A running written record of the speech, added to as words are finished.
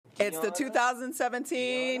It's the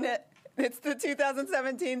 2017. It's the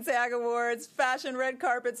 2017 SAG Awards Fashion Red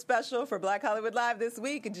Carpet Special for Black Hollywood Live this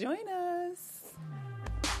week. Join us.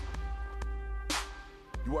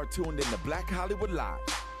 You are tuned in to Black Hollywood Live,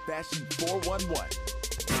 Fashion 411.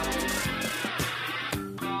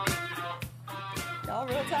 Y'all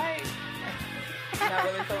real tight. Not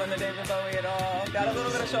really feeling the David Bowie at all. Got a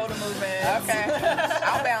little bit of shoulder movement. Okay.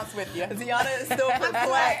 I'll bounce with you. Deanna is still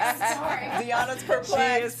perplexed. Deanna's perplexed.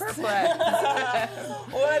 She is perplexed.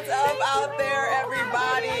 What's up out there,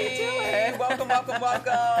 everybody? Welcome, welcome,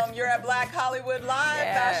 welcome. You're at Black Hollywood Live,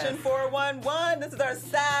 Yes. Fashion 411. This is our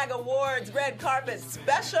SAG Awards Red Carpet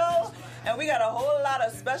Special. And we got a whole lot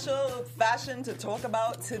of special fashion to talk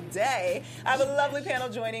about today. I have a lovely panel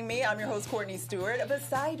joining me. I'm your host, Courtney Stewart.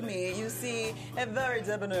 Beside me, you see a very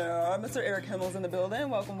debonair Mr. Eric Himmel's in the building.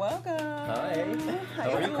 Welcome, welcome. Hi. How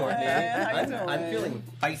you are you, Courtney? How you doing? I'm feeling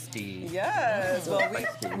feisty. Yes. Well,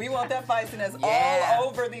 we want that feistiness all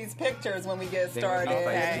over these pictures when we get started.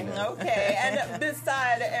 Okay. And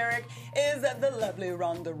beside Eric is the lovely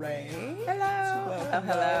Rhonda Ray. Hello.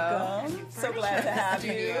 Welcome. So glad to have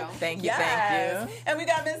you. Thank you. Yes. Thank you. And we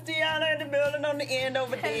got Miss Deanna in the building on the end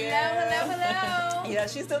over there. Hello. Yeah,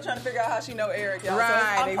 she's still trying to figure out how she know Eric, y'all.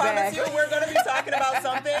 Right, So I promise exactly. you, we're going to be talking about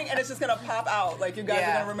something, and it's just going to pop out. Like, you guys are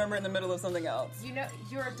Yeah. going to remember in the middle of something else. You know,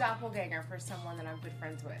 you're a doppelganger for someone that I'm good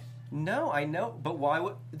friends with. No, I know, but why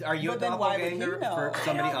would... Are you But a then why would doppelganger you know? for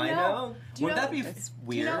somebody I don't I know. know? Do you Would know- that be Do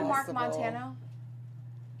weird? you know Mark Possible. Montano?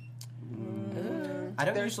 I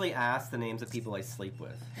don't usually ask the names of people I sleep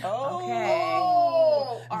with. Oh.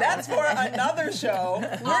 Oh, That's for another show.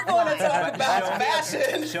 We're going to talk about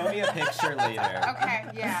fashion. Show me a picture later. Okay,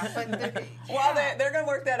 yeah, but Well, they're going to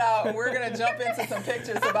work that out. We're going to jump into some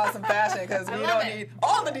pictures about some fashion because we love don't it. need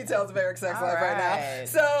all the details of Eric's sex All life right now. right.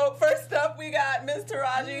 So first up, we got Miss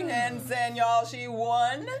Taraji Henson, y'all. She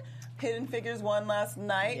won. Hidden Figures won last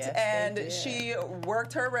night, Yes, and they did. she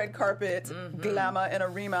worked her red carpet glamour in a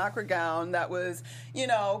Rima opera gown that was, you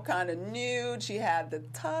know, kind of nude. She had the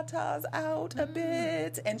tatas out a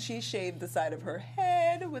bit, and she shaved the side of her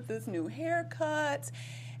head with this new haircut,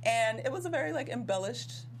 and it was a very, like,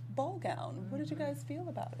 embellished ball gown. What did you guys feel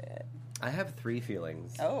about it? I have three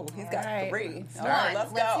feelings. Oh, he's got All right. three. All one. right,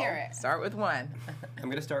 let's go. hear it. Start with one. I'm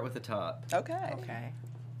going to start with the top. Okay. Okay.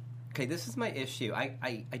 Okay, this is my issue. I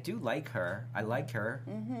do like her. I like her.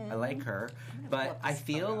 I like her. But I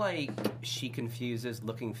feel like she confuses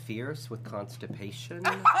looking fierce with constipation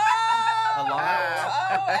a lot.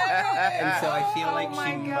 And so I feel like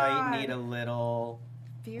my she God. might need a little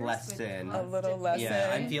Fierce lesson. with A little lesson.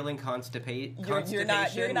 Yeah, I'm feeling constipation. You're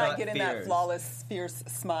not getting that fierce. flawless, fierce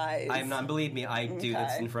smile. I'm not. Believe me, I do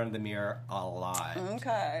this Okay. in front of the mirror a lot.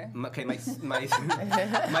 Okay. Okay,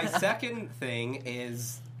 my second thing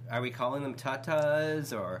is, are we calling them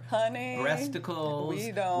tatas or Honey, breasticles?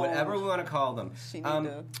 we don't. Whatever we want to call them. She need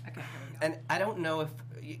to. And I don't know if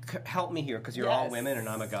help me here because you're all Yes. women and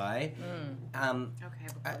I'm a guy. Okay,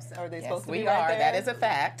 but close Are they Yes, supposed to we be right are. there? That is a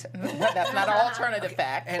fact. That's not an alternative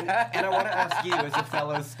fact. And I want to ask you as a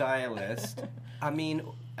fellow stylist. I mean,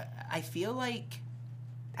 I feel like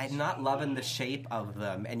I'm not loving the shape of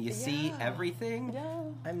them, and you see everything. Yeah.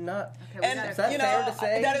 I'm not. And Is that you know, fair to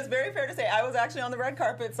say? that is very fair to say. I was actually on the red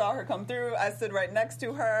carpet, saw her come through. I stood right next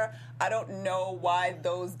to her. I don't know why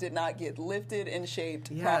those did not get lifted and shaped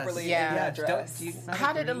Yes. properly Yeah. in that Don't- dress. do you not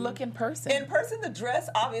How did it agree? look in person? In person, the dress,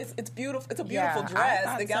 obvious, it's beautiful. It's a beautiful Yeah, I dress.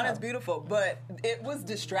 thought The gown so. is beautiful, but it was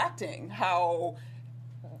distracting how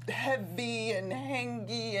heavy and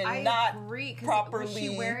hangy and I not agree, 'cause properly. was she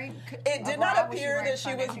wearing it a did bra? not Was she appear wearing that she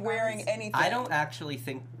was foundation wearing garments? anything. I don't actually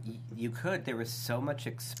think you could. There was so much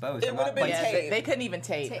exposed. It I'm would not have been like- yeah, tape. they couldn't even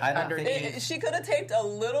tape Tape. I don't underneath. think- She could have taped a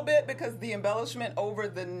little bit because the embellishment over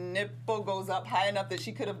the nipple goes up high enough that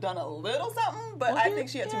she could have done a little something, but Well, I think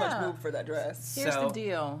she had too much yeah. boob for that dress. Here's the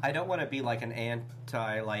deal. I don't want to be like an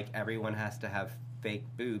anti, like everyone has to have fake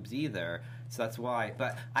boobs either. So that's why.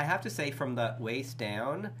 But I have to say, from the waist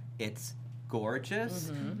down, it's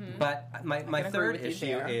gorgeous. But my can agree third with you issue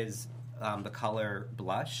there. is the color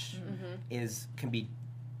blush can be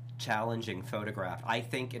challenging photographed. I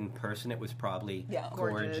think in person it was probably Yeah.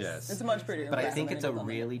 gorgeous. It's much prettier. But in I person think than it's in a film.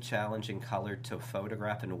 really challenging color to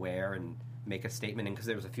photograph and wear and make a statement in, because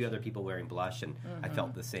there was a few other people wearing blush, and I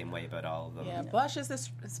felt the same way about all of them. Yeah, blush is the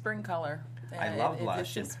spring color. I love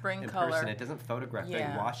blush. It's a spring in color. person, it doesn't photograph.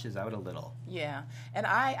 Yeah. It washes out a little. Yeah, and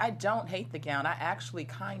I don't hate the gown. I actually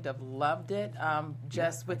kind of loved it,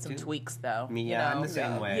 just with some too. tweaks, though. Me, you yeah, I'm know? the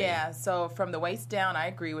same way. Yeah, so from the waist down, I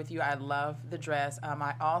agree with you. I love the dress.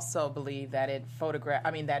 I also believe that it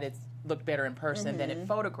looked better in person than it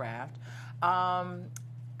photographed.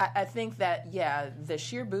 I think that, the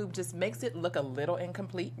sheer boob just makes it look a little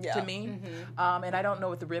incomplete Yeah. to me. And I don't know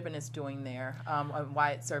what the ribbon is doing there, and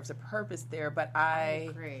why it serves a purpose there, but I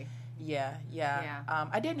agree. Yeah. Yeah.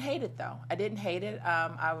 I didn't hate it, though. I didn't hate it.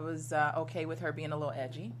 I was okay with her being a little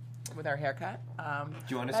edgy with her haircut. Do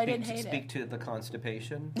you want I to didn't hate speak to the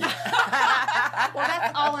constipation? Well,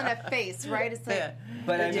 that's all in a face, right? It's like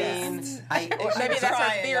But I Yes. mean, Maybe that's her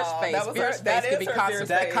trying, fierce y'all. face. That was Fierce her- that face could is be her fierce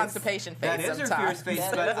face. constipation face that is her sometimes. fierce face,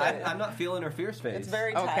 That but is it. I'm not feeling her fierce face. It's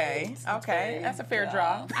very Okay, tight. okay. That's a fair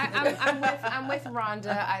draw. I'm with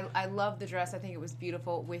Rhonda. I love the dress. I think it was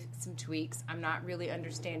beautiful with some tweaks. I'm not really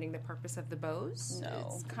understanding the purpose of the bows. No.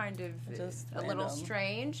 It's kind of Just a little random.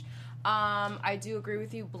 strange. I do agree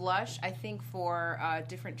with you. Blush, I think for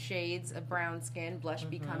different shades of brown skin, blush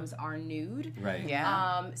becomes our nude. Right.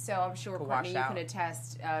 Yeah. So I'm sure Could Courtney, wash you out. can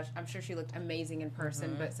attest. I'm sure she looked amazing in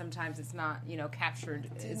person, but sometimes it's not, captured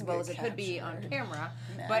as well as it could be on camera.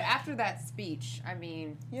 Nah. But after that speech, I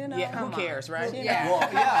mean, Yeah, who come on. cares, right? Yeah. Well,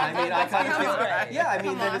 yeah, I mean, I kind of Come feel. on. Yeah, I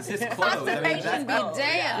mean, then it's his clothes. I mean, Constipation that's, be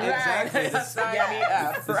damned. exactly. Sign me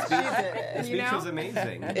up. The speech You know? was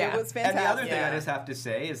amazing. It was fantastic. And the other thing Yeah. I just have to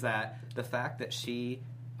say is that the fact that she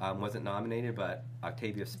wasn't nominated, but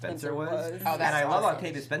Octavia Spencer was. was. Oh, and that's I love awesome.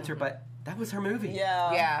 Octavia Spencer, but that was her movie.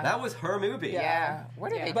 Yeah. Yeah. That was her movie. Yeah.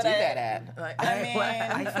 Where did Yeah. they But do I- that at? Like, I mean-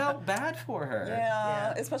 I felt bad for her. Yeah,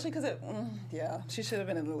 Yeah. especially because she should have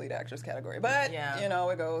been in the lead actress category. But Yeah.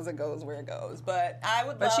 it goes where it goes. But I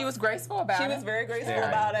would. But love, she was graceful about it. She was very graceful Very.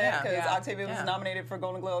 about it Yeah. because Yeah. Octavia was Yeah. nominated for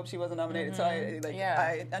Golden Globe. She wasn't nominated, so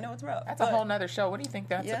Yeah. I know it's rough. That's but, a whole nother show. What do you think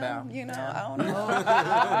that's Yeah, about? I don't know.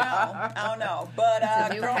 I don't know. But It's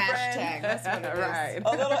a new girlfriend, hashtag. That's what it is. Right.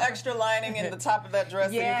 a little extra lining in the top of that dress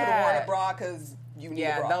so you could have Yeah. worn a bra because you need a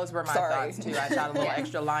Yeah, bra. those were my Sorry. thoughts too. I thought a little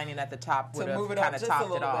extra lining at the top would move have it up kind of just a topped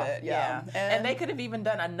it little off. bit, yeah. And And- they could have even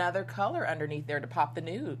done another color underneath there to pop the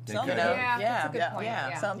nude. They You could know? have. Yeah, that's a good yeah, point. yeah,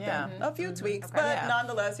 Yeah. Something, yeah. a few tweaks, Okay. but Yeah.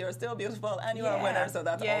 nonetheless, you're still beautiful and you are a winner, so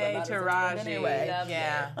that's all that Yay, matters. Taraji. Anyway. Lovely.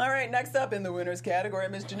 Yeah. All right, next up in the winners category,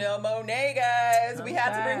 Miss Janelle Monáe, guys. We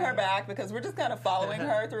had to bring her back because we're just kind of following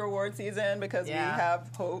her through award season because we Yeah. have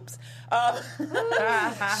hopes.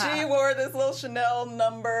 She wore this little Chanel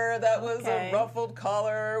number that was Okay. a ruffled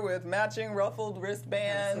collar with matching ruffled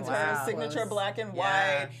wristbands, her Wow. signature black and Yeah.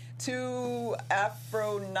 white, two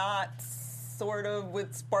Afro knots sort of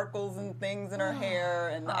with sparkles and things in her hair,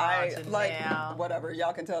 and I like Janelle. whatever.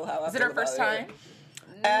 Y'all can tell how I Is it feel her first about time?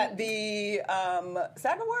 at the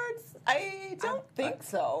SAG Awards? I don't think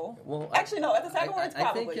so. Well, actually, no. At the SAG Awards, I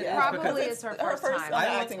think probably. it yeah. is Probably Because is her it's first time. I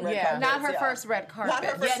acting don't- red yeah. carpets, Not her yeah. first red carpet. Not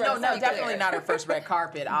her first Yeah, no, red no, carpet. definitely not her first red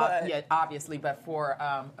carpet. But- Yeah, obviously, but for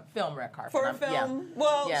a film red carpet. For a film, Yeah.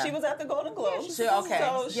 well, Yeah. she was at the Golden Globes, she- okay.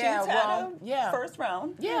 so she's Yeah, had well, a yeah. first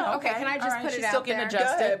round. Yeah. Okay, can I just All right, put it she's out still getting there? Go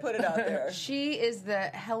adjusted. ahead, put it out there. She is the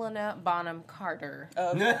Helena Bonham Carter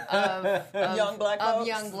Of young black of folks?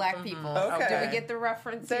 young black people. Okay. Did we get the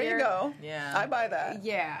reference There here? you go. Yeah. I buy that.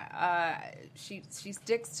 Yeah, she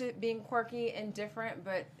sticks to being quirky and different,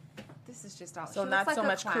 but this is just all. So she not looks so like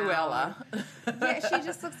a much clown. Cruella. Yeah, she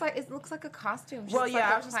just looks like a costume. She Well, looks yeah, like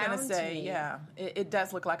I a was just gonna clown to say, me. yeah, it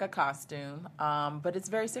does look like a costume, but it's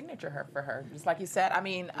very signature for her. Just like you said, I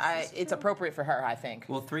mean, it's appropriate for her, I think.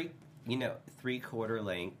 Well, three-quarter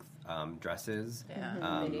length dresses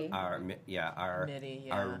Yeah. Midi. are Midi, yeah.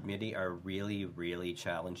 are midi are really, really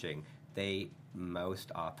challenging. They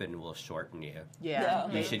most often will shorten you. Yeah, Yeah.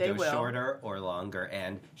 You should they go will. shorter or longer,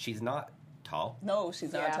 and she's not tall. No,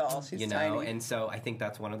 she's not Yeah. tall. She's You know, tiny. and so I think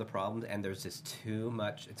that's one of the problems. And there's just too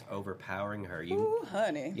much; it's overpowering her. Ooh,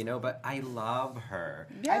 honey. You know, but I love her.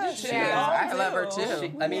 Yeah, do she too. all I love her do.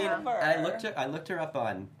 too. I mean, Love her. I looked her up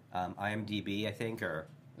on IMDb, I think, or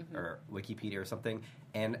Wikipedia or something,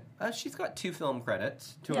 and she's got 2 film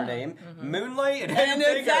credits to her Yeah. name: Moonlight and And Hidden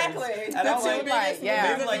Figures. exactly. And The I'm two like, biggest yeah.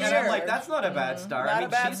 movies of Moonlight, the and I'm year. like, that's not a bad star. Not I mean,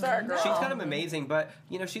 a bad she's, star, girl. she's kind of amazing, but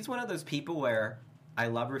you know, she's one of those people where I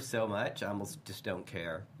love her so much, I almost just don't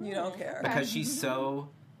care You don't care. because she's so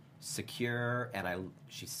secure, and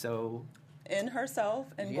she's so. In herself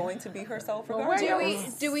and going to be herself Well,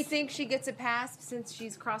 regardless. Do we think she gets a pass since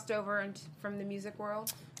she's crossed over from the music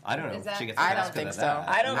world? I don't know Is if that- she gets. I a pass don't think because so. of that.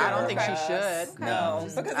 I don't think she should. Okay. No.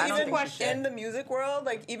 Because I don't even think she should. in the music world,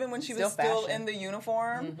 like even when she was Still still fashion. in the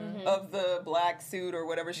uniform of the black suit or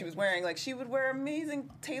whatever she was wearing, like she would wear amazing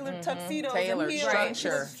tailored tuxedos Tailored and heels. And she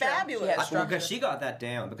structure. was fabulous. Yeah, Well, because she got that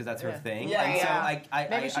down because that's her Yeah. thing. Yeah. And so Yeah. I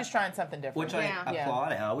Maybe she's trying something different. which Yeah. I Yeah.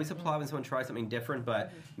 applaud. I always applaud when someone tries something different,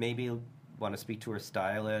 but maybe want to speak to her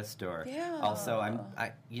stylist or Yeah. also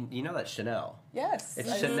you know that's Chanel. Yes, It's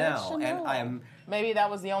I love Chanel, and I'm Maybe that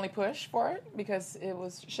was the only push for it because it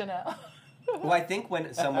was Chanel. Well, I think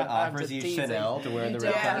when someone offers just you teasing. Chanel to wear the You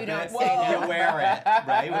red don't- carpet, you don't say Well, no. you wear it,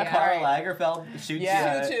 right? When Yeah. Karl Lagerfeld shoots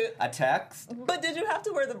Yeah. Shoot you you. a text. But did you have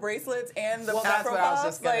to wear the bracelets and the Well, that's Afro what I was puffs?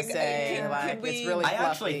 just gonna say, can like, we- it's really I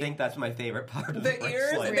actually fluffy. think that's my favorite part of the ears.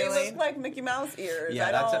 bracelet. They Really? look like Mickey Mouse ears. Yeah,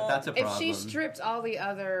 I that's don't- a If problem. she stripped all the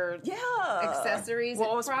other Yeah. accessories, Well,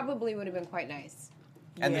 it it was- probably would have been quite nice.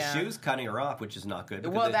 And Yeah. the shoes cutting her off, which is not good.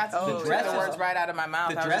 because Well, the- that's the you dress took the is- words right out of my mouth.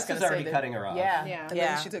 the I was dress just gonna is say already that- cutting her off. Yeah, Yeah. And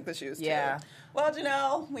yeah. then she took the shoes too. Yeah. Well,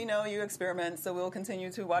 Janelle, we know you experiment, so we'll continue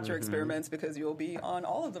to watch your experiments because you'll be on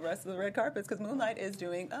all of the rest of the red carpets because Moonlight is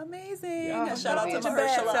doing amazing. Yeah. And shout out to Get your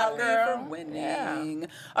bags Mahershala out, Ali girl. for winning.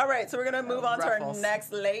 All right, so we're going to move on to our Ruffles.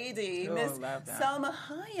 next lady. Ooh, Miss love that. Selma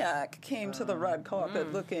Hayek came to the red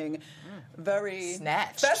carpet looking very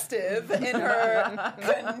Snatched. festive in her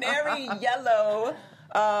canary yellow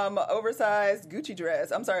oversized Gucci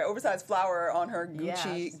dress. I'm sorry, oversized flower on her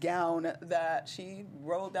Gucci Yes. gown that she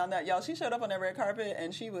rolled down that. Y'all, she showed up on that red carpet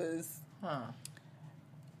and she was. Huh.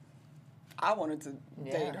 I wanted to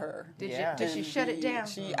Yeah. date her. Yeah. Did she shut it down?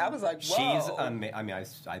 I was like, whoa. She's I mean,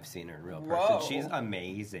 I've seen her in real person. Whoa. She's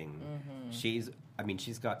amazing.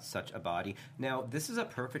 She's got such a body. Now, this is a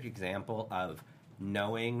perfect example of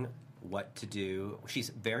knowing what to do. She's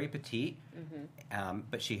very petite,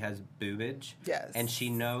 but she has boobage. Yes. And she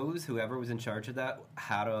knows, whoever was in charge of that,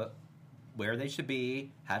 where they should be,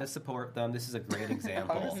 how to support them. This is a great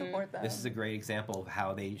example. How to support them. This is a great example of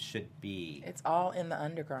how they should be. It's all in the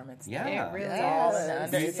undergarments. Yeah. It really It's all is. in the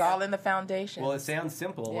under. It's all in the foundation. Well, it sounds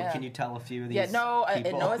simple. Yeah. Can you tell a few of these Yeah, no,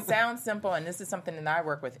 people? no, it sounds simple, and this is something that I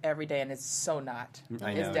work with every day, and it's so not. I know,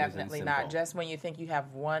 it It's isn't definitely not. simple. Just when you think you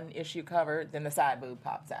have one issue covered, then the side boob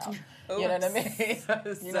pops out. You know what I mean?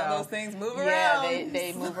 You know those things move Yeah, around.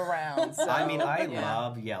 they move around. So, I mean, I yeah.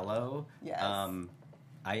 love yellow. Yes.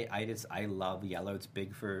 I love yellow. It's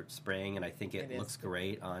big for spring, and I think it It is. looks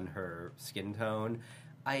great on her skin tone.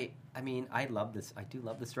 I mean, I love this. I do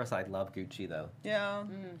love this dress. I love Gucci though. Yeah.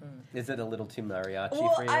 Is it a little too mariachi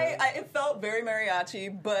Well, for you? it felt very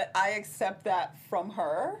mariachi, but I accept that from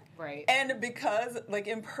her. Right. And because, like,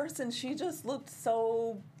 in person, she just looked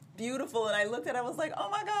so beautiful. And I looked at it, I was like, oh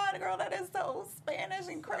my God, girl, that is so Spanish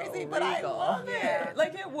and crazy, but I regal. love Yeah. it.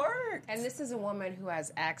 Like, it worked. And this is a woman who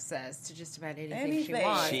has access to just about anything, Anything. she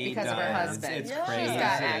wants She because of her does. husband. It's Yeah. crazy. She's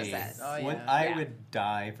got access. Oh, yeah. When I Yeah. would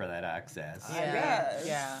die for that access. Yeah. Yes.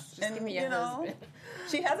 Yeah. Just give me your husband.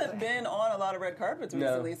 She hasn't been on a lot of red carpets No.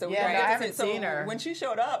 recently, so we Yeah, don't no, get I to haven't see- seen her. When she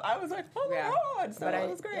showed up, I was like, oh my Yeah. God, so it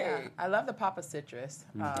was great. Yeah, I love the Papa Citrus,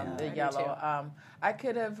 the I do yellow. too. I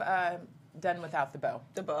could have done without the bow.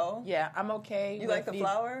 The bow. Yeah, I'm okay. You with like the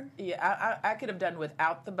flower? Yeah, I could have done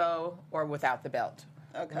without the bow or without the belt.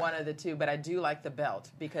 Okay. One of the two, but I do like the belt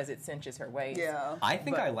because it cinches her waist. Yeah. I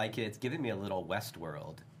think But- I like it. It's giving me a little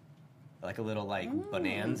Westworld, like a little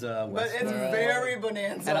Bonanza. But it's Westworld. very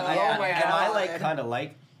bonanza. And I, Oh my and I God. like kind of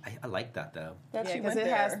like. I like that though. that Yeah, she because went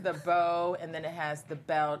it has there. the bow, and then it has the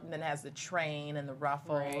belt, and then it has the train and the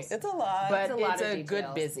ruffles. Right. It's a lot. But It's a lot it's of a good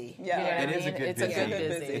details. busy. Yeah. You know what It I is a mean? good It's busy. a good It's a good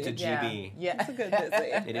busy. busy. It's a Yeah. GB. Yeah. It's a good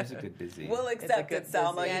busy. It is a good busy. We'll accept good it,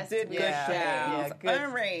 Salma. business. You did Yes, good yeah, things. yeah, good. All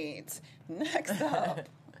right. Next up.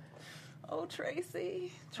 Oh,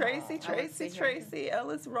 Tracy. Tracy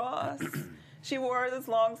Ellis Ross. She wore this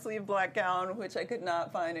long sleeve black gown, which I could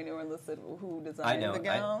not find anywhere listed who designed know. the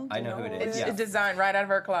gown. I Do you know who it who is. It's Yeah. designed right out of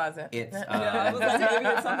her closet. It's Yeah, I was like, maybe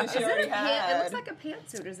it's something she already had. It looks like a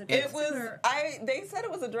pantsuit. Is it? It was. They said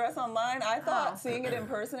it was a dress online. I thought seeing it in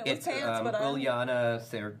person, it was It's pants, but I. Ulyana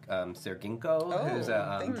Serginko, Oh, who's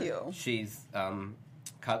a thank you. She's from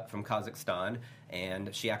Kazakhstan,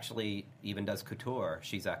 and she actually even does couture.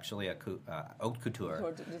 She's actually a haute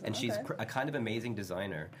couture, and she's okay. a kind of amazing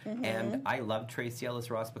designer. And I love Tracy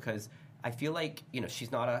Ellis Ross because I feel like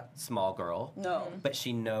she's not a small girl, No. but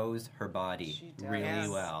she knows her body She does. really Yes.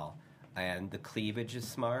 well, and the cleavage is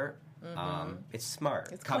smart. It's smart.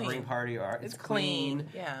 It's Covering clean. party art. It's clean,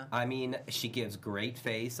 yeah. I mean, she gives great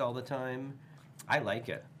face all the time. I like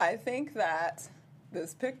it. I think that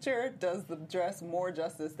this picture does the dress more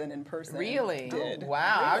justice than in person. Really? Did. Oh,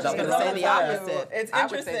 wow. I was just Really? going to say the Yeah. opposite. It's I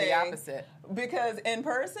would say the interesting. opposite. Because in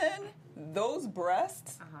person, those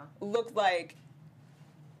breasts looked like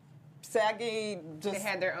saggy. Just They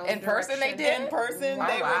had their own. In person they direction. did? in person, Wow.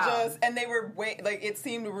 they Wow. were just, and they were like it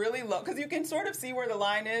seemed really low because you can sort of see where the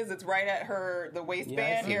line is. It's right at the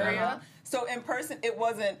waistband see area. that. So in person, it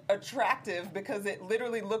wasn't attractive because it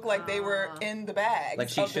literally looked like they were in the bag. Like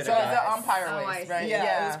she of the should've So it's dress. the umpire Oh, I waist, see. right?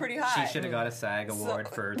 Yeah, it was pretty high. She should have got a SAG award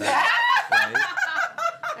for that.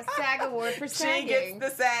 Right? A SAG award for She sagging.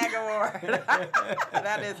 gets the SAG award.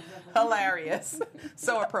 That is hilarious.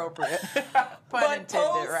 So appropriate. Pun But intended,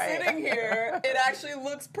 Pose right? sitting here, it actually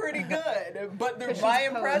looks pretty good. But she's my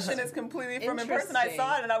Pose. impression is completely from in person. I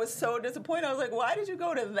saw it and I was so disappointed. I was like, why did you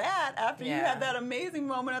go to that after you Yeah. had that amazing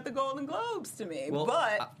moment at the Golden Globes to me? Well,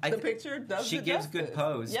 but I the thi- picture does She the gives justice. good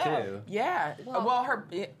pose Yeah. too. Yeah. Well, her.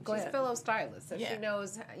 Go She's ahead. fellow stylist, so Yeah. she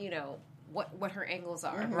knows, what her angles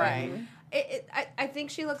are. Right. I think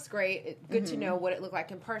she looks great. Good to know what it looked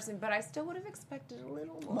like in person, but I still would have expected a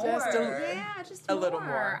little more. Just just a little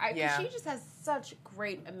more, 'cause yeah. she just has such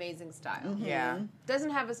great, amazing style. Yeah.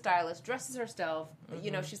 Doesn't have a stylist, dresses herself.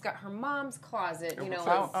 She's got her mom's closet, Oh,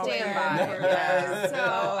 standby. yeah.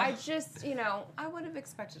 So I just, I would have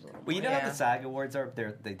expected a little more. Well, you know Yeah. how the SAG Awards are?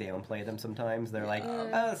 They downplay them sometimes. They're like,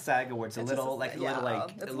 oh, SAG Awards, a It's little just a- like yeah, a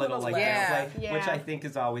it's a little little like less. downplay, Yeah. which I think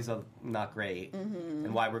is always not great,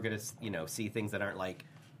 and why we're gonna see things that aren't like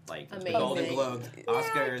the Amazing. Golden Globes,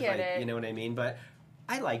 Oscars, get it. you know what I mean? But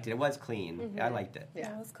I liked it. It was clean. I liked it.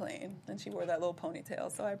 Yeah, it was clean. And she wore that little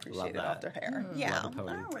ponytail, so I appreciated Love off her that. hair. Yeah. Love the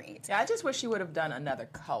pony. All right. Yeah, I just wish she would have done another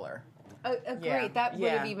color. Agreed. Yeah. That would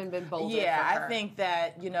Yeah. have even been bolder. Yeah, for her. I think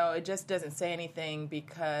that it just doesn't say anything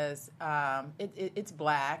because it's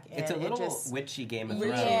black. And It's a little it just, witchy Game of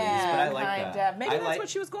Witchy. Thrones, but I like kind that. of. Maybe I that's like- what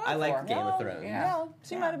she was going I like for. Game of Yeah, Thrones. Yeah,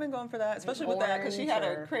 she Yeah. might have been going for that, especially with that because she had a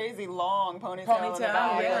Orange or- crazy long ponytail. in the Ponytail,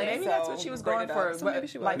 back, yeah, right? maybe So that's what she was bring going it for, up. So but, maybe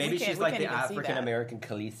she was. like, Maybe We she's can't like the even see that. African American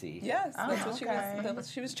Khaleesi. Yes, that's what okay.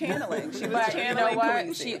 she was channeling. She was But you channeling know what?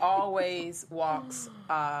 Khaleesi. She always walks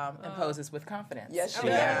and poses with confidence. Yes, she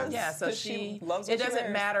yeah. does. Yeah, so 'Cause she she loves it what she doesn't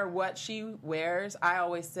wears. matter what she wears. I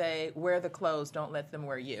always say, wear the clothes, don't let them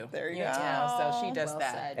wear you. There you Yeah, go. so she does Well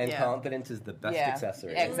that. said. And yeah. confidence is the best Yeah.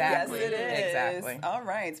 accessory. Exactly. Yes, it is. Exactly. All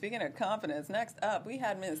right. Speaking of confidence, next up we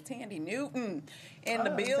had Miss Tandy Newton in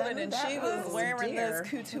the Oh, building, is and that she who was that was? wearing Dear. this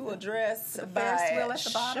couture dress Ferris by wheel at the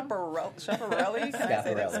bottom? Schiaparelli. Can I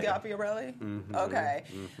say that? Schiaparelli. Schiaparelli. Okay.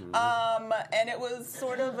 And it was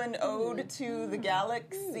sort of an ode to the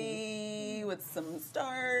galaxy with some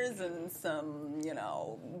stars and some,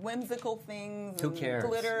 whimsical things. Who and cares?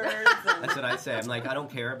 Glitters. And That's what I say. I'm like, I don't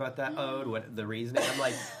care about that ode. What the reasoning? I'm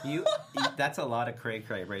like, that's a lot of cray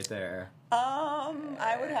right there.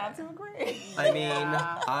 I would have to agree. I mean,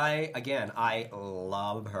 I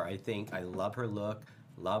love her. I love her look.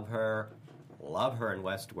 Love her in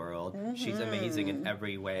Westworld. She's amazing in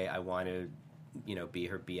every way. I want to, be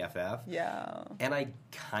her BFF. Yeah. And I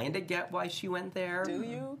kind of get why she went there. Do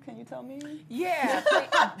you? Can you tell me? Yeah,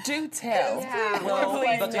 do tell. Yeah. Well,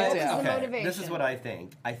 Please but do okay, tell. The motivation. this is what I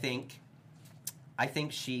think. I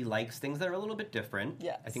think she likes things that are a little bit different.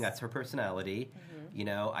 Yes. I think that's her personality.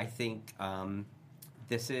 I think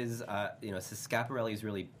this is, Schiaparelli is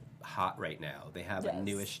really hot right now. They have Yes, a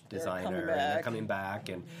newish they're designer, coming and back. they're coming back,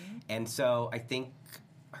 and so I think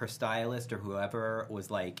her stylist or whoever was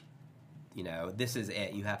like, this is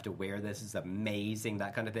it. You have to wear this. This is amazing,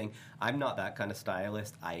 that kind of thing. I'm not that kind of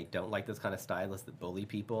stylist. I don't like those kind of stylists that bully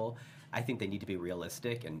people. I think they need to be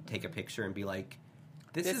realistic and take a picture and be like,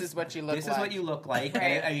 this is what you look This is like. what you look like.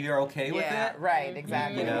 Right. And you're okay with Yeah, it? right,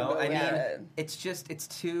 exactly. I Yeah. mean, it's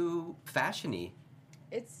too fashion-y.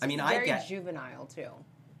 It's I mean, very I get- juvenile too.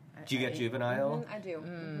 Do you get juvenile? I do.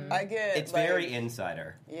 I get. It's like, very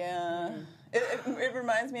insider. Yeah. It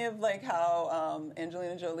reminds me of like how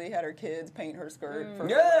Angelina Jolie had her kids paint her skirt for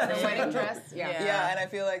Yeah. The wedding dress. Yeah. Yeah, and I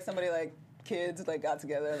feel like somebody like kids like got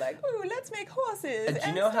together like, ooh, let's make horses. And do you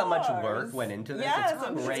and know how much stars." work went into this? Yes, It's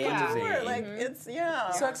I'm crazy. sure. Like it's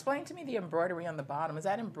So explain to me the embroidery on the bottom. Is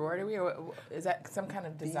that embroidery or is that some kind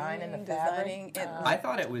of design in the Designing fabric? it. I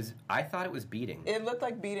thought it was beading. It looked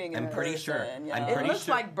like beating. I'm in pretty person, sure. Yeah. I'm It pretty looks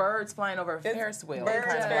sure- like birds flying over a It's Ferris wheel. Birds,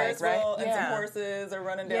 kind of Ferris like, right? wheel, and Yeah. some horses are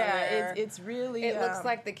running down Yeah, there. it's really. It looks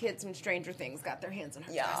like the kids from Stranger Things got their hands on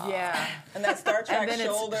her. Yeah. dress. Yeah. And that Star Trek And then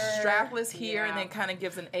shoulder. it's strapless here, and Yeah. then kind of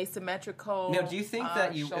gives an asymmetrical. Now, do you think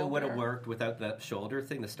that it would have shoulder. worked without the shoulder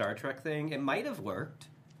thing, the Star Trek thing? It might have worked.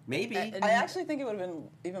 Maybe. I actually think it would have been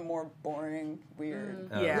even more boring, weird.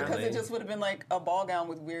 Oh, Yeah. Because really? it just would have been like a ball gown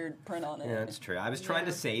with weird print on it. Yeah, that's true. I was trying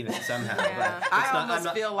to save it somehow. Yeah. But I it's not- almost I'm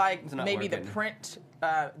not- feel like it's not maybe the working. print,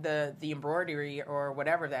 the embroidery or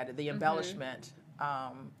whatever the embellishment,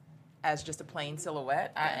 as just a plain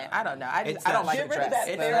silhouette. I don't know. I It's don't that- like Get the rid of dress. that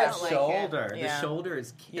It's Very that like shoulder. it. The Yeah. shoulder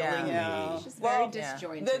is killing Yeah. me. It's just very Well,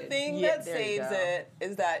 disjointed. The thing Yeah, that there you saves go. it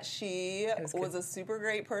is that she was was good. a super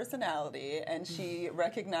great personality, and she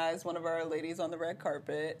recognized one of our ladies on the red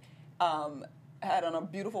carpet. had on a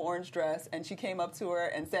beautiful orange dress, and she came up to her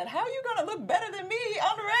and said, "How are you going to look better than me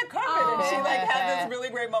on the red carpet?" And she like had this really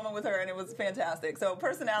great moment with her, and it was fantastic. So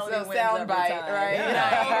personality wins every soundbite, time. right? You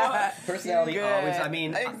know? Personality Good. always. I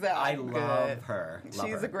mean, Exactly. I love her. Love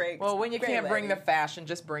She's her. a great. Well, when you great can't bring the lady. fashion,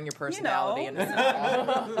 just bring your personality. You know.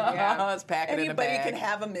 Let's pack it in a Anybody bag. can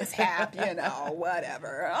have a mishap, you know,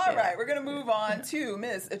 whatever. All right, we're going to move on to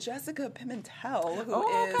Miss Jessica Pimentel, who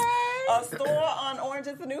is a store on Orange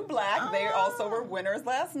is the New Black. They also were winners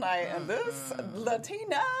last night. And this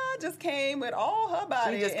Latina just came with all her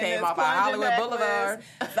body. She just in came this off of plunger Hollywood necklace, Boulevard.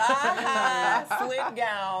 thigh-high, slick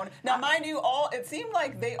gown. Now, mind you, it seemed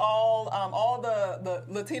like they all the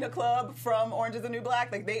Latina club from Orange is the New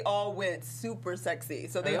Black, like they all went super sexy.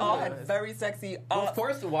 So they all had very sexy. Well, of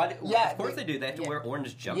course, yeah, of course they do. They have to wear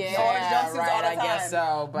orange jumpsuits. Yeah, Orange jumpsuits right, all the I guess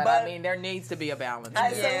time. so. But I mean, there needs to be a balance.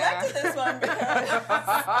 I selected this one because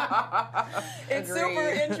it's Agreed. super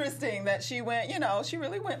interesting that she went, she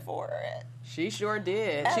really went for it. She sure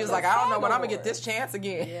did. As She was a like, I don't know when I'm SAG going to get this chance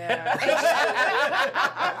again. Yeah.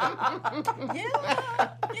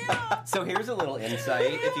 Yeah. So here's a little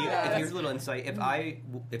insight. Here's a little insight.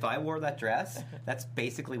 If I wore that dress, that's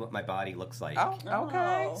basically what my body looks like. Oh,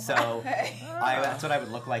 okay. Oh. So that's what I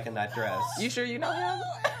would look like in that dress. You sure you know him?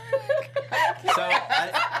 So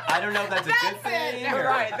I don't know if that's a good thing or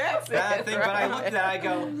Right, that's it. bad thing, but I looked at it, I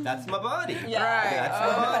go, that's my body. Yeah. Right. That's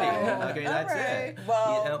my body. Okay, that's right. it.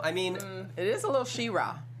 Well, I mean, It is a little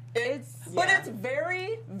She-Ra. But it's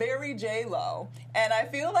very, very J-Lo. And I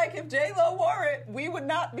feel like if J-Lo wore it, we would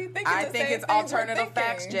not be thinking I the think same it's things we're alternative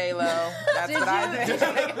facts, thinking. J-Lo. That's Did what I think.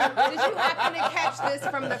 you happen to catch this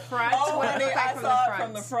from the front? Oh, What honey, did it look like I from saw the it front?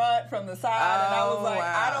 from the front, from the side, and I was Oh, like,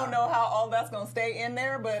 wow. I don't know how all that's going to stay in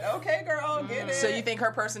there, but okay, girl, get it. So you think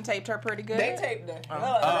her person taped her pretty good? They taped it.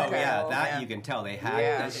 oh okay. yeah, that Yeah. you can tell they had.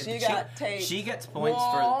 Yeah. that- She got taped. She gets points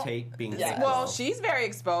Well, for tape being yeah. taped. Well, she's very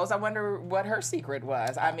exposed. I wonder what her secret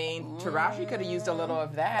was. I mean, Taraji could have used a little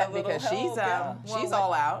of that A little because help, yeah. she's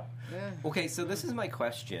all out. Okay, so this is my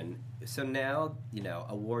question. So now,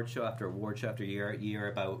 award show after year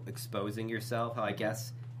about exposing yourself, how I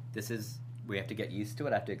guess we have to get used to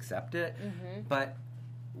it, I have to accept it. But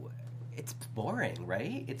it's boring,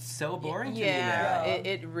 right? It's so boring to me now. Yeah,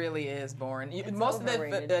 it really is boring. Most of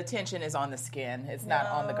overrated. the attention is on the skin. It's not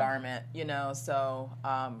on the garment, so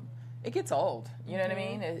it gets old. You know what I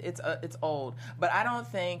mean? It's old. But I don't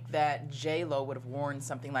think that J-Lo would have worn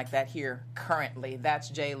something like that here currently. That's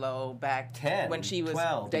J-Lo back 10, when she was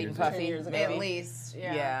 12 dating years Puffy. 10 years ago. maybe. At least,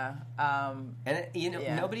 yeah. Yeah. And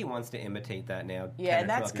Yeah. nobody wants to imitate that now. Yeah, 10 and or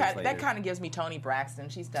that's 12 years that later. kind of gives me Toni Braxton.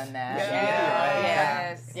 She's done that. Yeah.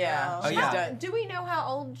 Yes. Yeah. Oh, She's yeah. done. Do we know how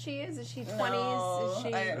old she is? Is she 20s? No, Is she?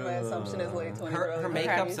 my assumption is late 20s. Her early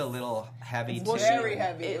makeup's 30s. a little heavy Well, too. very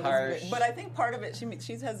heavy. It It harsh. was, but I think part of it, she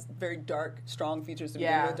has very dark, strong features to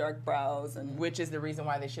begin Yeah. with, dark brows and Which is the reason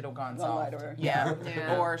why they should have gone Gone soft. lighter. Yeah.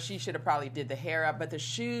 Yeah. Or she should have probably did the hair up. But the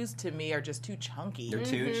shoes to me are just too chunky. They're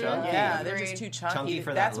too chunky. Yeah, they're Agreed. just too chunky. Chunky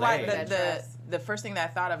for That's that why leg. That dress. the first thing that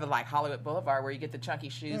I thought of is like Hollywood Boulevard, where you get the chunky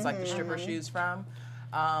shoes, like the stripper shoes from.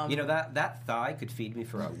 That thigh could feed me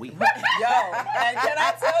for a week. Yo, and can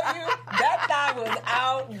I tell you, that thigh was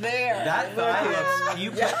out there. That thigh looks.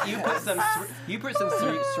 You put some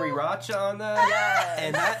sriracha on that,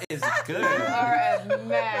 and that is good. Are a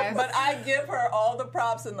mess. But I give her all the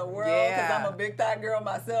props in the world because Yeah. I'm a big thigh girl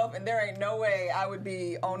myself, and there ain't no way I would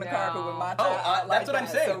be on the No. carpet with my thigh Oh, out like that's what I'm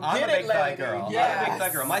that. saying. So I'm a get big it, thigh lady. girl. Yes. I'm a big thigh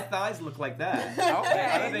girl. My thighs look like that. Okay.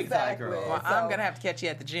 I'm a big thigh girl. Exactly. Well, So- I'm gonna have to catch you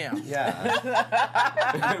at the gym. Yeah.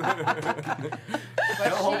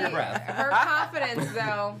 Don't hold your breath. Her confidence,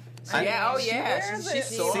 though. Yeah. Oh She yeah. wears She's it.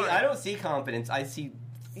 See, soaring. I don't see confidence. I see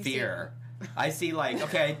fear. I see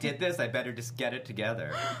okay, I did this. I better just get it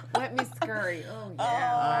together. Let me scurry. Oh,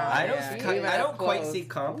 yeah. I don't. Yeah. Even I up don't quite close. see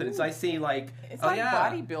confidence. I see It's oh like yeah.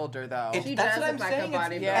 bodybuilder though. She That's does what I'm look like a saying. It's-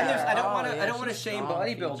 bodybuilder. and I don't Oh, want to. yeah, I don't want to she's shame strong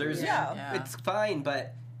bodybuilders. features. Yeah. It's fine,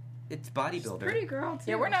 but it's bodybuilder. Pretty girl, too.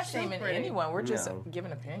 Yeah, we're not So shaming pretty. anyone. We're just No.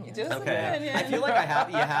 giving opinions. Just Okay. an opinion. I feel like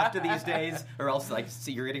you have to these days, or else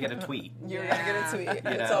you're gonna get a tweet. You're gonna get a tweet.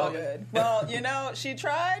 You It's know? all good. Well, she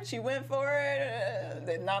tried. She went for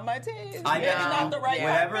it. Not my team. I Maybe bet not the right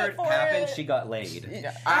whatever outfit for happened, it. she got laid.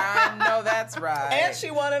 I know that's right. And she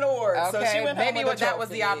won an award. Okay, So she went home maybe with a that was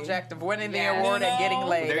the trophy. object of winning the Yeah. award and getting You know?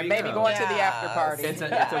 laid, There and you maybe go. going to the after Yes. party. It's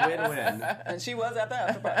a win-win. And she was at the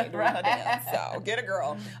after party doing her dance. So get a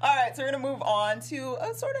girl. All right, so we're gonna move on to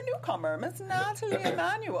a sort of newcomer, Miss Natalie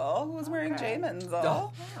Emmanuel, who was wearing Jamin's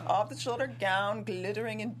off-the-shoulder gown,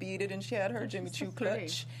 glittering and beaded, and she had her Jimmy Choo pretty.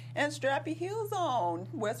 clutch and strappy heels on.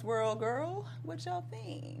 Westworld girl, what y'all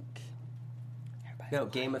think? Everybody No,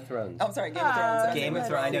 Game of Thrones. I'm sorry, Game of Thrones. Game of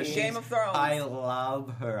Thrones. I know she's. Game of Thrones. I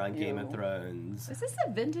love her on Game of Thrones. Is this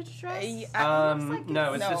a vintage dress?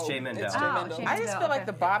 No, it's just Jay Mendel. It's Jay Mendel. Jay I just Mendel, feel like okay.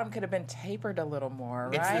 the bottom could have been tapered a little more,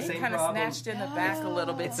 right? It's the same kind of problem. snatched in the back a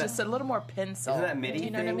little bit. It's just a little more pencil. Isn't that MIDI Do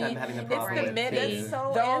you know thing what I I'm mean? having a It's problem the with, MIDI. too. It's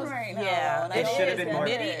so Those, in right now. yeah, and It I should have know been more-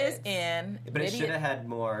 MIDI is in. But it should have had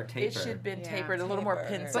more taper. It should have been Yeah. tapered a little more Taper.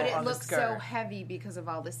 pencil But it on the looks skirt. so heavy because of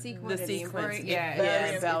all the sequins. The and sequins, embroidery. yeah, Yeah, yeah,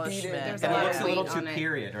 yeah. embellishment. There's And a it lot looks of a little weight too on it.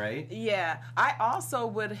 period, right? Yeah, I also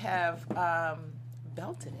would have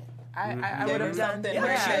belted it. I Give would her have done something Yeah, but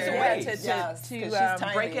she has a yeah, waist. to Yes, 'cause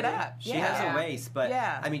she's break it tiny. up. She yeah. has a waist, but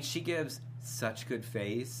Yeah. I mean, she gives such good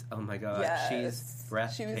face. Oh my god, Yes. she's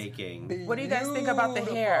breathtaking. What do you guys think about the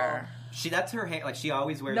hair? That's her hair. Like she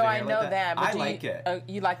always wears. No, her I hair know like that. But I do like you, it.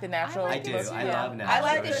 You like the natural? I I do. like I Yeah. love natural. I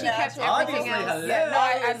like that she hair. kept everything Obviously, else. hello. Yeah, no,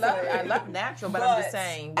 I Obviously. love natural, but I'm just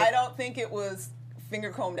saying. I don't think it was finger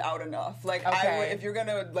combed out enough. Like I Okay. would, if you're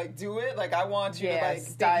gonna like do it, like I want you to like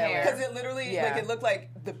style hair. because it literally Yeah. like it looked like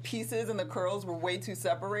the pieces and the curls were way too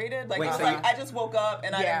separated. Like Wait, it was so like you- I just woke up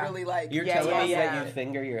and I Yeah. didn't really like. You're Yeah, telling yeah, me yeah. that you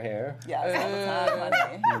finger your hair? Yes, all the time,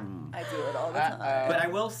 honey. I do it all the time. But I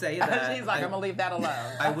will say that She's like, I'm gonna leave that alone.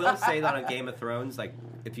 I will say that on Game of Thrones, like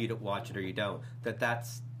if you don't watch it or you don't,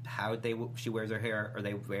 that's how she wears her hair or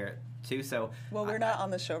they wear it too. So Well, we're not on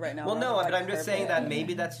the show right now. well, We're no, on the but I'm white just saying carpet. that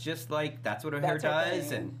maybe that's just like that's what her hair That's her does,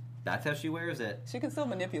 thing. and that's how she wears it. She can still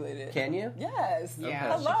manipulate it. Can you? Yes.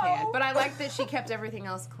 Yeah, Hello. she can. But I like that she kept everything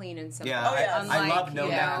else clean and simple. Yeah, Oh, yes. I Unlike, love no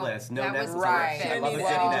you know, necklace. No that was necklace. Right. I love a good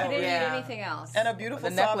Well, She neck. didn't Yeah. need anything else. And a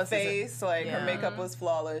beautiful The soft necklace is a- face. Like Yeah. her makeup was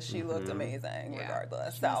flawless. She looked amazing, Yeah.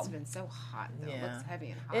 regardless. She must So have been so hot though. It Yeah. looks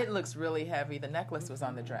heavy and hot. It looks really heavy. The necklaess was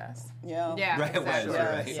on the dress. yeah, Yeah, Right, it was,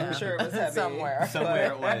 exactly. Yes, right. I'm sure it was heavy Somewhere. Somewhere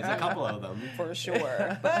it was. A couple of them. for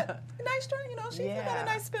sure. But nice turn, you know. She got Yeah. a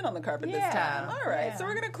nice spin on the carpet Yeah. this time. All right, Yeah. so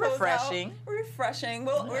we're gonna close Refreshing. out. Refreshing.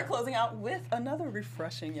 Well, we're closing out with another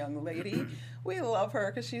refreshing young lady. We love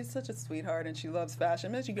her because she's such a sweetheart and she loves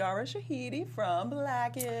fashion. Miss Yara Shahidi from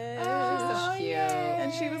Blackish. She's so cute.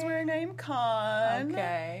 And she was wearing Name Con.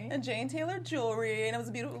 Okay. And Jane Taylor jewelry. And it was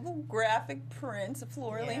a beautiful little graphic print, a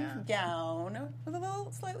floor length gown with a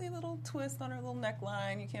slightly little twist on her little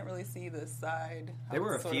neckline. You can't really see this side. There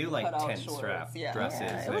were a Sort of few like cut out tent shorts. strap Yeah. dresses.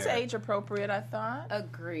 Yeah, it was there. age appropriate, I thought.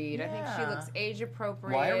 Agreed. I think she Yeah. looks age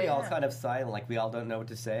appropriate. Why are we all kind of silent? Like we all don't know what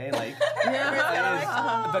to say. Like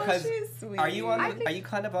Oh, because she's sweet. are you on? I The, think- are you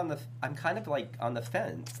kind of on the? I'm kind of like on the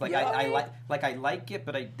fence. Like Yeah. I like it,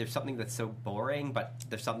 but there's something that's so boring. But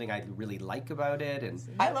there's something I really like about it, and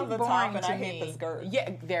I love the top Boring and to I hate me. the skirt. Yeah,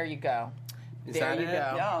 there you go. is There that you it?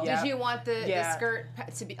 go. Yeah. Did you want the Yeah. skirt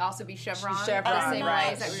to be also be chevron? Chevron, The same right.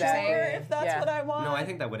 way? Is that what sure you're saying? if that's Yeah. what I want. No, I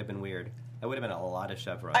think that would have been weird. That would have been a lot of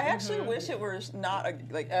chevron. I actually wish it were not a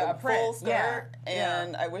A full print, skirt, yeah,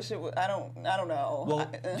 and I wish it would. I don't know.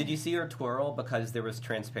 Well, did you see her twirl because there was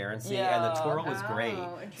transparency and Yeah. the twirl was Oh, great.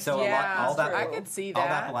 interesting. So Yeah, all that I could see all that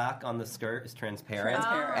that. black on the skirt is transparent,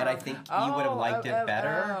 Transparent. and I think you would have liked it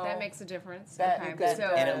better. That makes a difference. That- okay. that so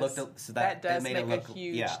does. And it looked so that That does made make it a look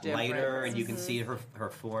huge lighter, difference. and you can see her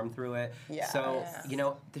form through it. Yeah. So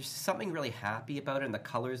Yeah. there's something really happy about it, and the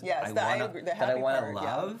colors Yes, I I wanna, agree. The that I happy want to part,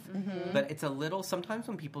 yeah. love. But it's a little. Sometimes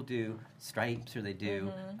when people do stripes or they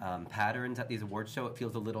do patterns at these award show, it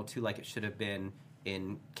feels a little too like it should have been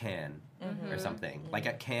in Cannes or something. Like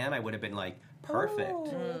at Cannes, I would have been like perfect.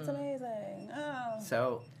 Oh, that's amazing. Oh.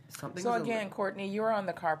 So something. So again, Courtney, you were on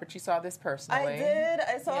the carpet. You saw this I personally. did.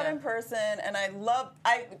 I saw it Yeah. in person, and I loved.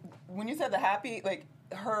 When you said the happy, like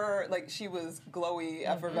her, like she was glowy,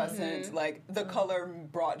 effervescent. Like the color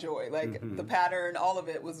brought joy. Like the pattern, all of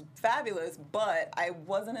it was fabulous. But I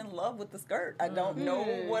wasn't in love with the skirt. I don't know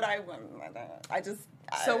what I want. I just.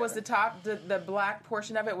 So was the top, the black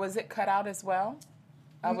portion of it, was it cut out as well?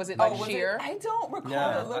 Was it Oh, like was it? sheer? I don't recall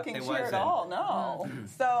No, it looking it sheer at wasn't. all. No.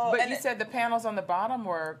 So, But and you it- said the panels on the bottom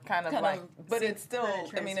were kind of kind like. of, but it's still.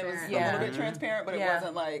 I mean, it was transparent. a Yeah. little bit transparent, but it Yeah.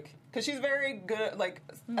 wasn't like because she's very good. Like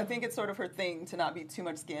I think it's sort of her thing to not be too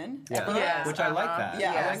much skin. Yeah. Yeah. Which I like Uh-huh. that.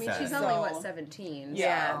 Yeah. I I like I mean, that. she's So- only 17.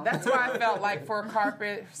 Yeah, so. that's why I felt like for a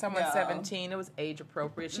carpet, someone Yeah. 17, it was age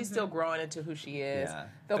appropriate. She's still growing into who she is. Yeah.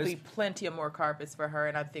 There'll be There's- plenty of more carpets for her,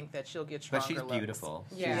 and I think that she'll get But stronger she's looks. beautiful.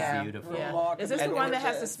 Yeah. She's beautiful. Yeah. Remarkable. Is this the one that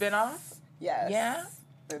has the Gorgeous. spin off? Yes. Yeah?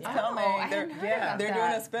 It's Oh, coming. I They're hadn't heard about they're that.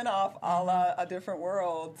 doing a spin-off a la A Different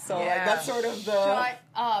World. So like Yeah. that's sort of the Shut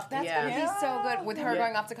up. That's Yeah. going to be so good. With her Yeah.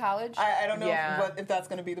 going off to college? I don't know Yeah. if that's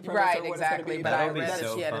going to be the premise Right, or what exactly. it's But going I to be. read That'd be that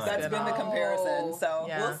so she had a fun. That's been the spin-off. comparison. So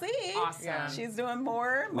Yeah. we'll see. Awesome. Yeah. She's doing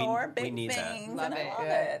more We big need that. things. Love and I it. love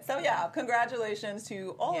Yeah. it. So yeah, congratulations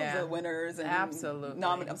to all Yeah. of the winners and Absolutely.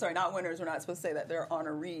 I'm sorry, not winners. We're not supposed to say that. They're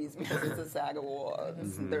honorees because it's a SAG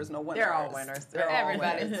Awards. There's no winners. They're all winners. They're all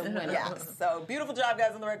Everybody's winners. a winner. Yes. So beautiful job,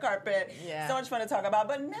 guys, on the red carpet. Yeah. So much fun to talk about.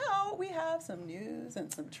 But now we have some news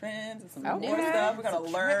and some trends and some Okay. more stuff we're going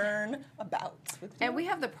to learn about. And we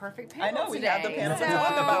have the perfect panel I know, we today. have the panel to So,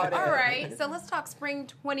 talk about it. All right, so let's talk spring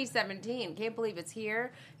 2017. Can't believe it's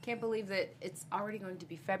here. Can't believe that it's already going to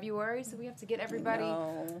be February. So we have to get everybody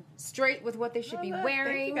No. straight with what they should be Well, thank you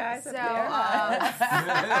wearing. guys. So,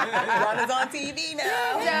 Ron is on TV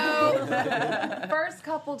now. so first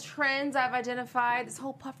couple trends I've identified: this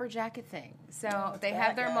whole puffer jacket thing. So they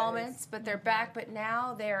have their guys. moments, but they're back. But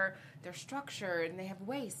now they're structured and they have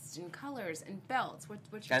waists and colors and belts.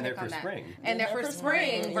 What's your And take they're on for that? spring. And they're for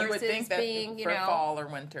spring You versus would think that being, for fall or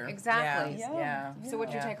winter. Exactly. Yeah. So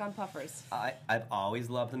what's your Yeah. take on puffers? I've always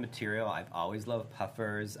loved the material. I've always loved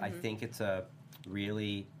puffers. I think it's a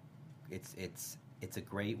really, it's a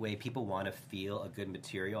great way. People want to feel a good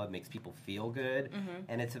material. It makes people feel good,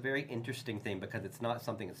 and it's a very interesting thing because it's not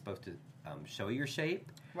something that's supposed to show your shape.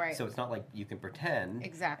 Right. So it's not like you can pretend.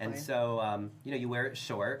 Exactly. And so you wear it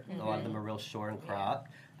short. A lot of them are real short and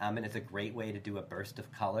cropped, and it's a great way to do a burst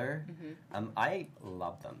of color. I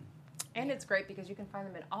love them. And it's great because you can find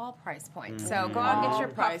them at all price points. So go out and get your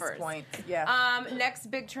Price puffers. point. Yeah. Next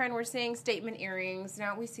big trend we're seeing, statement earrings.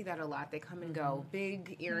 Now we see that a lot. They come and go.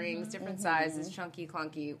 Big earrings, different sizes, chunky,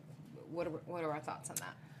 clunky. What are our thoughts on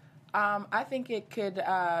that? I think it could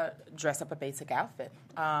dress up a basic outfit.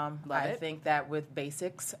 I it. think that with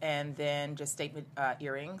basics and then just statement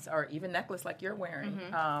earrings or even necklace like you're wearing,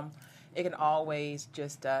 it can always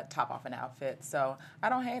just top off an outfit. So I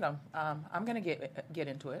don't hate them. I'm going to get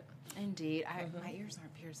into it. Indeed. My ears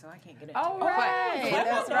aren't pierced, so I can't get into All it. right. Clip-ons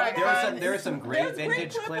That's are right. There are some great There's great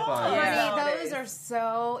vintage clip-ons. clip-ons. Yeah. Honey, Nowadays. those are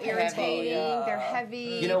so irritating. yeah. They're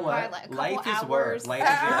heavy. You know by what? like a couple Life is hours. work. Life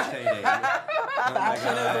is irritating. Oh my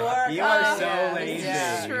God. You are so lazy.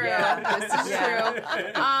 This is true. Yeah. This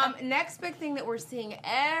is true. Next big thing that we're seeing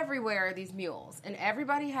everywhere are these mules, and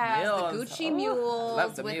everybody has the Mules. Gucci Ooh, mules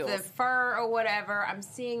love the with mules. the fur or whatever. I'm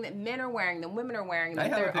seeing that men are wearing them, women are wearing them. I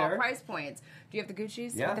have a They're all pair. price points. Do you have the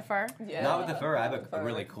Gucci's Yeah. with the fur? Yeah. Not with the fur. I have a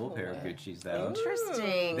really cool pair of Gucci's though.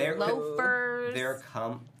 Interesting. They're- Loafers. They're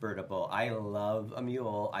comfortable. I love a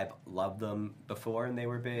mule. I've loved them before and they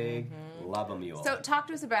were big. Love a mule. So talk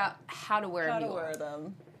to us about how to wear How a to mule. wear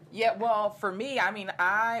them. Yeah, well, for me, I mean,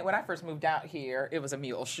 when I first moved out here, it was a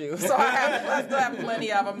mule shoe. So I still have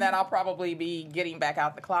plenty of them that I'll probably be getting back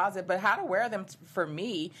out the closet. But how to wear them for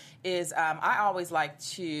me is I always like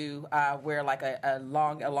to wear like a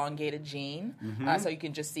long, elongated jean so you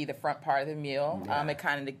can just see the front part of the mule. Yeah. It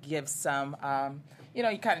kind of gives some...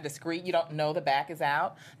 you're kind of discreet. You don't know the back is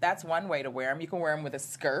out. That's one way to wear them. You can wear them with a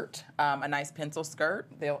skirt, a nice pencil skirt.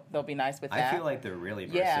 They'll be nice with that. I feel like they're really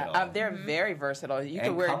versatile. Yeah, they're very versatile. You can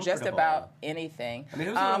And wear just comfortable. about anything. I mean,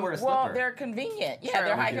 who's gonna wear a Well, slipper? they're convenient. Yeah, True.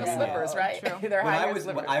 they're high heel Yeah. slippers, right? True. They're When high I heel was,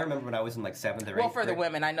 slippers. I remember when I was in like 7th or 8th Well, for the grade.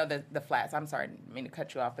 women, I know the flats. I'm sorry, I didn't mean to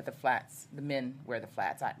cut you off, but the flats, the men wear the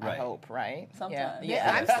flats. I Right. hope, right? Sometimes. Yeah.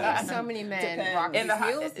 I'm Yeah. seeing so many men Depends. rock In these the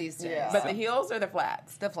high- heels these days. Yeah. But the heels or the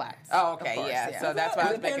flats? The flats. Oh, of okay, course, yeah. So that's what I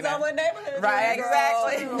was Depends making. on what neighborhood. Right, you're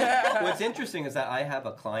in, girl. exactly. What's interesting is that I have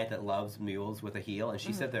a client that loves mules with a heel, and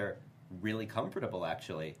she said they're really comfortable,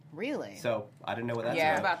 actually. Really? So I don't know what that's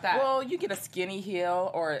Yeah. about that? Well, you get a skinny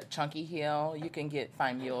heel or a chunky heel. You can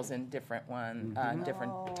find mules in different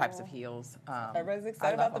different types of heels. Everybody's I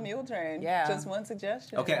excited love about the them. mule train. Yeah. Just one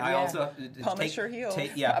suggestion. Okay, I Yeah. also Pumice your heels.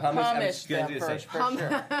 pumice. I was Pumice going them to say for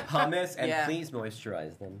sure. pumice, and Yeah. please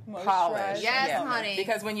moisturize them. Polish. Yes, Yeah. honey.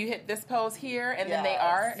 Because when you hit this pose here and then they Yes.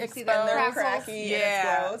 are You exposed, see them And they're Crackles. cracky. Yeah. And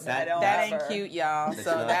it's gross. That- I don't that ever. ain't cute, y'all. That's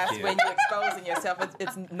So not that's cute. when you're exposing yourself.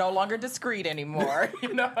 It's no longer discreet anymore.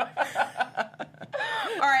 You know.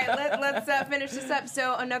 All right, let's finish this up.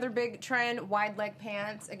 So another big trend, wide leg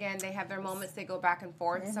pants. Again, they have their moments. They go back and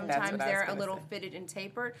forth. That's Sometimes what I was they're a gonna little say. fitted and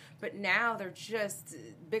tapered, but now they're just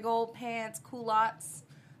big old pants, culottes.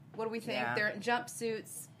 What do we think? Yeah. They're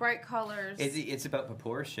jumpsuits, bright colors. It's about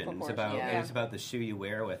proportion. It's about yeah. it's about the shoe you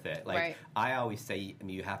wear with it. Like Right. I always say,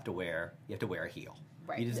 you have to wear a heel.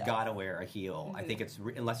 Right. You just Yeah. gotta wear a heel. I think it's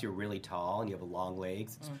unless you're really tall and you have long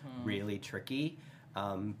legs, it's really tricky.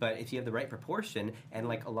 But if you have the right proportion, and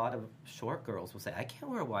like a lot of short girls will say, I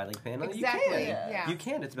can't wear a wide leg pant. Exactly. You can. Yeah. You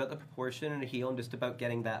can. It's about the proportion and a heel and just about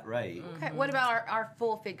getting that right. Okay. What about our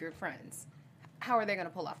full-figured friends? How are they going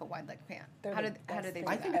to pull off a wide leg pant? How do they do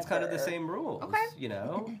I that? think it's kind of the same rules. Okay. You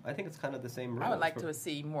know, I think it's kind of the same rules. I would like to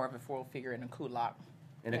see more of a full figure in a culotte.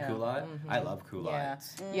 in a culotte. I love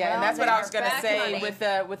culottes. Yeah, and that's what I was going to back say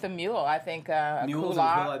money. with a mule. I think a Mules and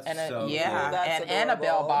culotte culottes and so good. That's and a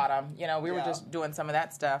bell adorable. bottom. You know, we were just doing some of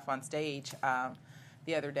that stuff on stage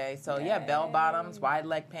the other day. So yeah, bell bottoms, wide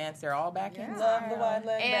leg pants, they're all back in. Love the wide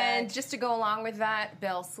leg And bag. just to go along with that,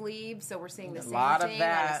 bell sleeves. So we're seeing the same lot of thing.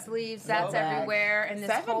 that. A lot of sleeves. That's bag. everywhere. And this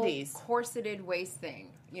 70s. whole corseted waist thing.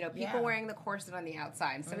 You know, people Yeah. wearing the corset on the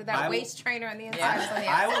outside instead of that I will- waist trainer on the inside. It's on the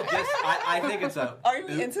I outside. will just. I think it's a. Are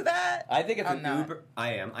you into that? I think it's I'm an not. uber.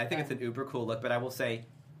 I am. I think it's an uber cool look, but I will say,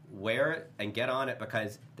 wear it and get on it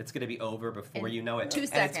because it's going to be over before you know it. 2 And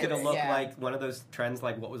it's going to seconds. look Yeah. like one of those trends.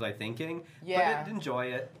 Like, what was I thinking? Yeah. But enjoy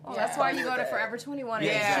it. Well, that's why you go to Forever 21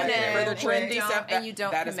 Yeah, and exactly. For the trendy stuff, and you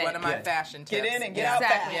don't that is commit. one of my Yeah. fashion tips. Get in and get out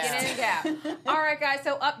Exactly. fast. Get in and gap. All right, guys.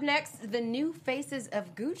 So up next, the new faces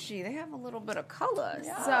of Gucci. They have a little bit of color. So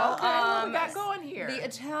Okay, what we got going here? The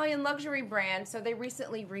Italian luxury brand. So they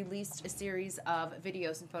recently released a series of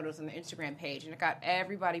videos and photos on their Instagram page, and it got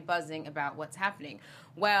everybody buzzing about what's happening.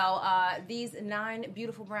 Well, these 9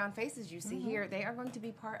 beautiful brown faces you see here, they are going to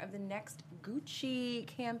be part of the next Gucci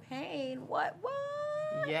campaign. What?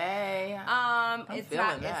 Yay. It's feeling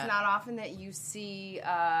not. that. It's not often that you see,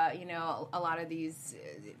 you know, a lot of these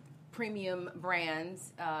premium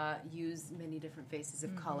brands use many different faces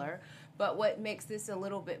of color. But what makes this a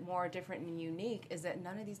little bit more different and unique is that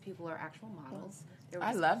none of these people are actual models. They were I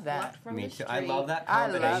just love that. plucked from Me the too. I street. love that I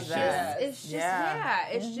love combination. that.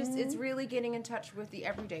 It's just it's really getting in touch with the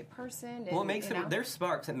everyday person. And, Well, it makes you it. know, They're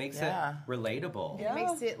sparks. It makes Yeah. it relatable. it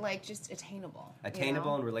makes it like just attainable.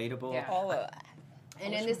 Attainable you know? and relatable. Yeah. All of that.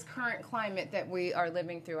 And in this current climate that we are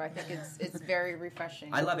living through, I think it's very refreshing.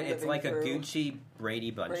 I love it. It's Living like a through. Gucci Brady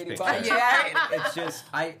Bunch Brady picture. Bunch. Yeah. It's just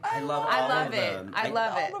I love I all love of it. them. I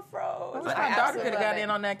love it. All the froze. My I daughter absolutely could have got love it. in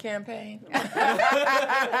on that campaign.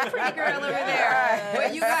 Pretty girl over there.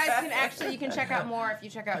 But you guys can actually, you can check out more if you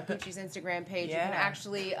check out Gucci's Instagram page. You can Yeah.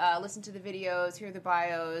 actually listen to the videos, hear the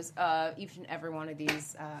bios of each and every one of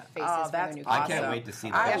these faces. Oh, for that's their new I awesome. can't wait to see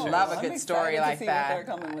the I pictures. love a I'm good excited story to like see that. What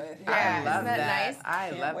they're coming with. Yeah, I love isn't that that. nice? I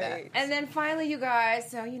Can't love wait. And then finally, you guys,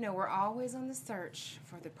 so you know we're always on the search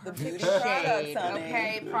for the perfect beauty shade. products, honey.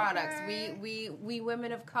 Okay, products. We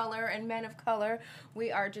women of color and men of color,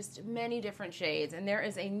 we are just many different shades. And there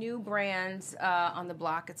is a new brand on the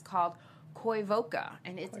block. It's called Koivoka,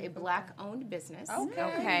 and it's a black-owned business.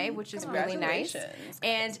 Okay, which is really nice. Congratulations.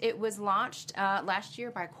 And it was launched last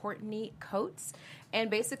year by Courtney Coates. And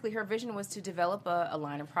basically, her vision was to develop a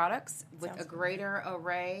line of products with a greater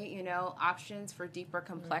array, you know, options for deeper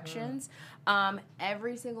complexions.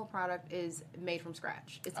 Every single product is made from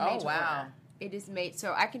scratch. It's made to wow. order. It is made,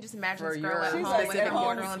 so I can just imagine For this girl your at She's home like with at a home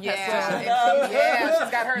mortar and mixing pestle. it up. Yeah,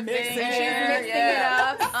 she's got her thing Mixing there. it, mixing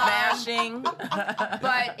yeah. it up. Smashing.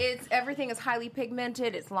 But everything is highly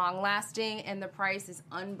pigmented. It's long lasting, and the price is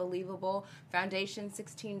unbelievable. Foundation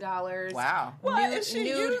 $16. Wow. What is she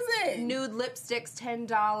using? Nude lipsticks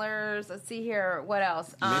 $10. Let's see here. What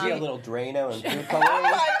else? Maybe a little Drano and food I'm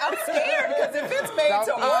coloring. like, I'm scared because if it's made to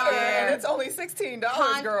Don't be order scared. and it's only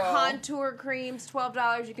 $16, girl. Contour creams,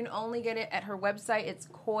 $12. You can only get it at her website. It's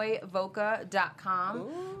koivoka.com.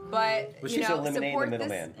 But Well, you she's know, eliminating support the this.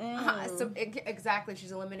 middleman. So exactly,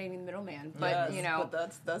 she's eliminating the middleman. But Yes, you know,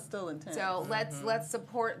 but that's still intense. so let's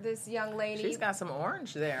support this young lady. She's got some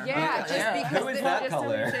orange there. yeah, just because Who is the- that just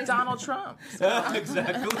color? just- Donald Trump.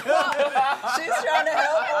 Exactly. She's trying to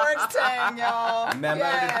help Orange Tang, y'all. Memo to-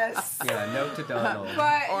 Yes. Yeah, note to Donald.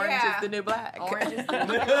 But Orange yeah. is the new black. Orange is the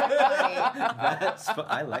new black.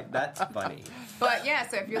 I like that's funny. But yeah,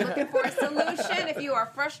 so if you're looking for a solution, if you are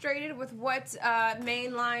frustrated with what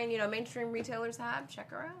mainline, you know, mainstream retailers have, check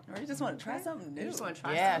her out. Or you just want to try something new. You just want to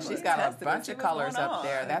try Yeah, something. she's got a Tested it, bunch see of what's colors going up on.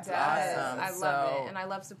 there. That's Yes, awesome. I love So, it, and I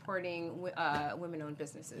love supporting women-owned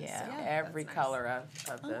businesses. yeah, So every that's nice. color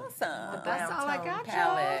of the Awesome. That's all I brown got, tone y'all.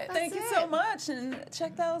 palette. That's Thank you it. so much, and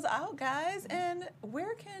check those out, guys. And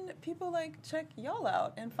where can people check y'all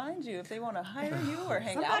out and find you if they want to hire you or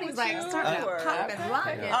hang out Somebody's with like, you? start or- popping,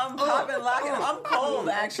 locking. I'm popping, locking. I'm cold,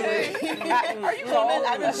 actually. Are you cold?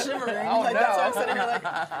 I've been shivering. Oh, That's why I'm no. sitting here like,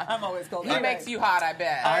 I'm always cold. He makes you hot, I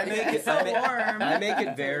bet. I make it. so warm. I make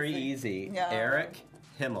it very easy. Yeah. Eric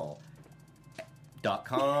Himmel.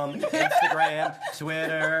 BHLFashion411.com, Instagram,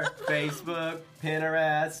 Twitter, Facebook,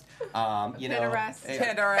 Pinterest. Pinterest.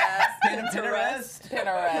 Pinterest. Is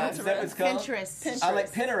that what it's called? Pinterest. I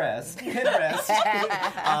like Pinterest.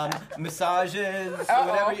 Massages,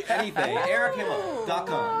 whatever, anything.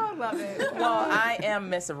 EricHimmel.com. Love it. Well, I am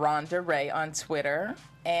Miss Rhonda Ray on Twitter.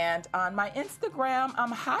 And on my Instagram,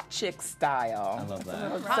 I'm Hot Chick Style. I love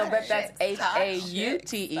that. So that's HAUTECHIX Get it?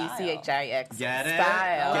 style. Get it,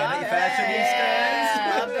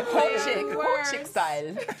 fashionistas? Hot chick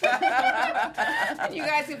style. And you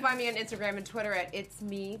guys can find me on Instagram and Twitter at It's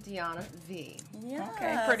Me, Deanna V.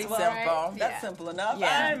 Okay, pretty well, simple. That's Yeah. simple enough.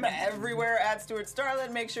 Yeah. I'm everywhere at Stuart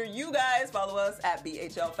Starlet. Make sure you guys follow us at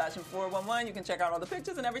BHL Fashion 411. You can check out all the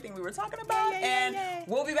pictures and everything we were talking about. And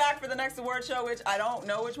we'll be back for the next award show, which I don't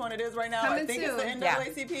know which one it is right now. Coming I think soon. it's the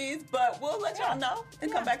NAACPs, but we'll let y'all know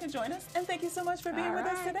and come back and join us. And thank you so much for being with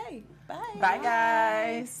us today. Bye. Bye,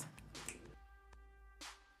 guys.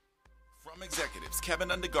 From executives Kevin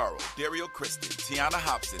Undergaro, Dario Christie, Tiana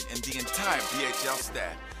Hobson, and the entire BHL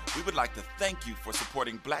staff, we would like to thank you for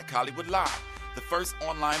supporting Black Hollywood Live, the first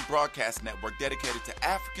online broadcast network dedicated to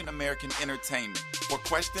African American entertainment. For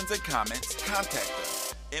questions and comments, contact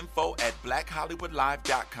us.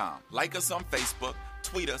 info@blackhollywoodlive.com. Like us on Facebook,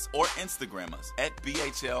 tweet us, or Instagram us at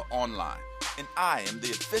BHL Online. And I am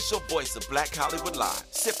the official voice of Black Hollywood Live,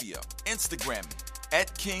 Scipio. Instagram me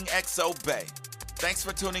at KingXOBay. Thanks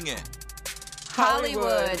for tuning in.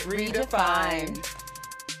 Hollywood redefined.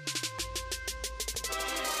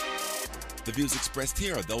 The views expressed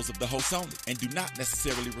here are those of the hosts only and do not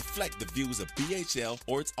necessarily reflect the views of BHL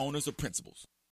or its owners or principals.